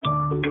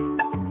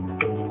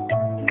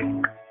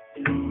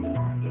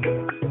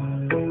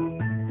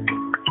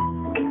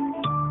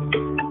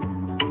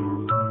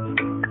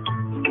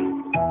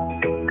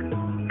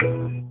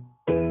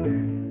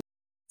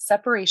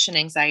separation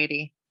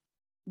anxiety,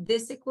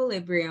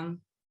 disequilibrium,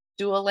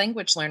 dual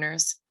language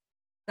learners.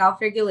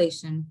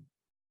 self-regulation.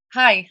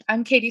 Hi,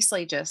 I'm Katie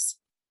Slagis,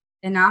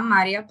 And I'm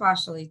Maria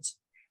Pashalich.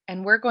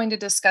 and we're going to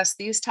discuss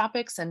these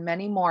topics and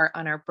many more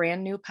on our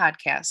brand new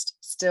podcast,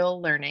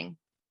 Still Learning.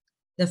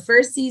 The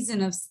first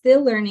season of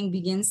Still Learning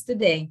begins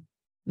today.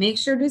 Make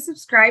sure to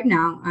subscribe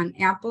now on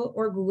Apple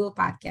or Google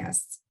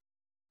Podcasts.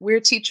 We're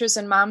teachers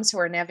and moms who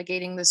are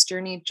navigating this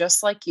journey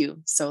just like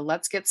you, so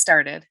let's get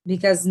started.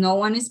 Because no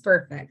one is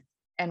perfect.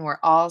 And we're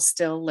all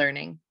still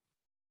learning.